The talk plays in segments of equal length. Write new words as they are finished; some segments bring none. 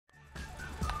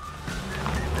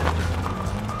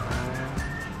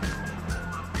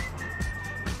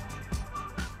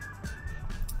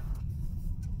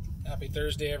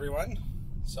Thursday, everyone.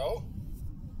 So,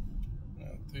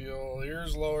 the old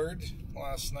ears lowered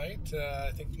last night.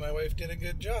 I think my wife did a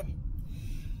good job.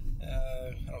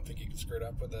 I don't think you can screw it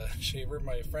up with a shaver.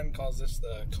 My friend calls this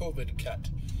the COVID cut,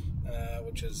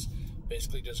 which is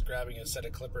basically just grabbing a set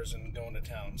of clippers and going to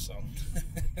town. So,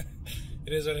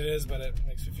 it is what it is, but it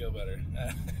makes me feel better.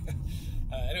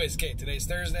 Anyways, okay, today's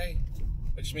Thursday,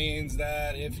 which means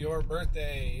that if your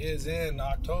birthday is in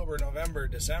October, November,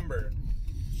 December,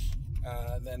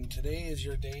 then today is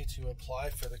your day to apply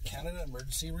for the Canada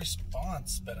Emergency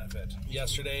Response Benefit.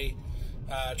 Yesterday,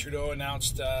 Trudeau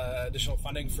announced additional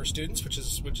funding for students, which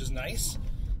is nice.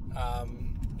 A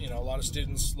lot of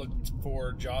students looked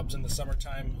for jobs in the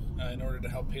summertime in order to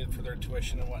help pay for their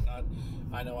tuition and whatnot.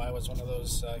 I know I was one of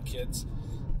those kids.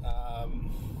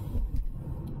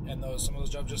 And some of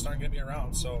those jobs just aren't going to be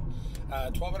around. So,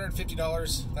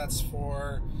 $1,250, that's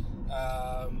for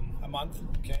a month,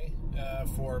 okay,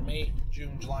 for May,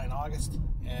 June, July, and August.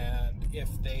 And if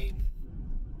they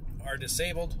are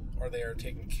disabled or they are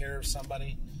taking care of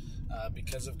somebody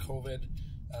because of COVID,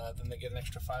 then they get an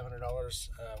extra $500,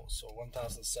 so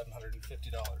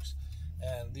 $1,750.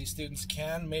 And these students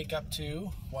can make up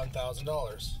to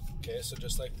 $1,000, okay? So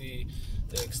just like they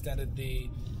extended the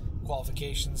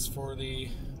qualifications for the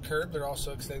CURB, they're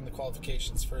also extending the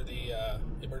qualifications for the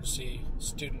emergency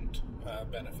student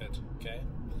benefit, okay?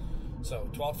 So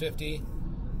 $1,250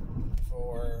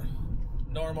 for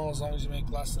normal, as long as you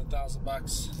make less than $1,000,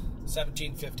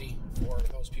 $1,750 for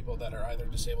those people that are either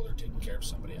disabled or taking care of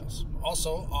somebody else.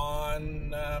 Also,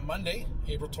 on Monday,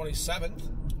 April 27th,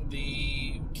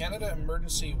 the Canada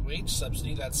Emergency Wage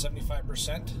Subsidy, that's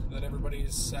 75% that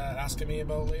everybody's asking me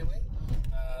about lately,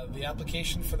 the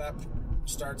application for that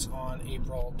starts on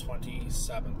April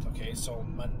 27th, okay, so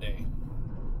Monday.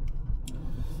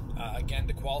 Again,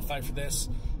 to qualify for this,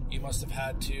 you must have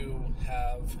had to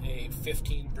have a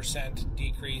 15%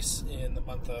 decrease in the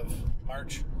month of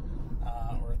March,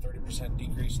 or a 30%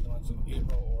 decrease in the month of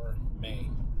April or May,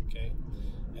 okay?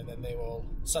 And then they will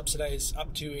subsidize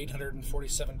up to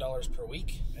 $847 per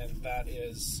week, and that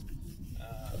is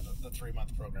the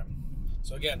 3-month program.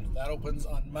 So again, that opens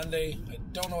on Monday. I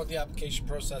don't know what the application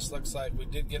process looks like. We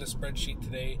did get a spreadsheet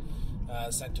today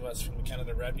sent to us from the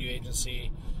Canada Revenue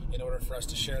Agency in order for us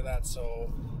to share that.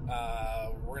 So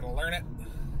we're going to learn it,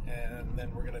 and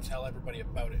then we're going to tell everybody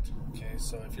about it. Okay,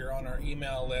 so if you're on our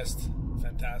email list,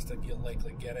 fantastic, you'll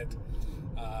likely get it.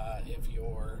 If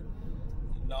you're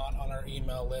not on our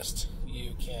email list,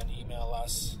 you can email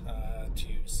us to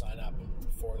sign up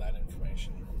for that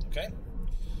information. Okay?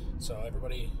 So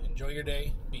everybody, enjoy your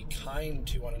day. Be kind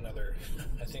to one another.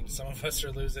 I think some of us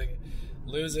are losing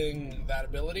that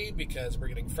ability because we're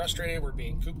getting frustrated. We're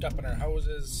being cooped up in our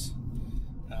houses,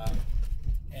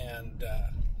 and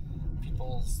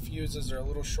people's fuses are a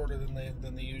little shorter than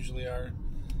they usually are.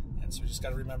 And so we just got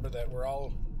to remember that we're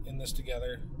all in this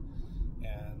together.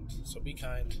 And so be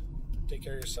kind. Take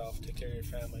care of yourself. Take care of your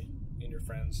family and your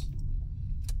friends.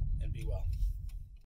 And be well.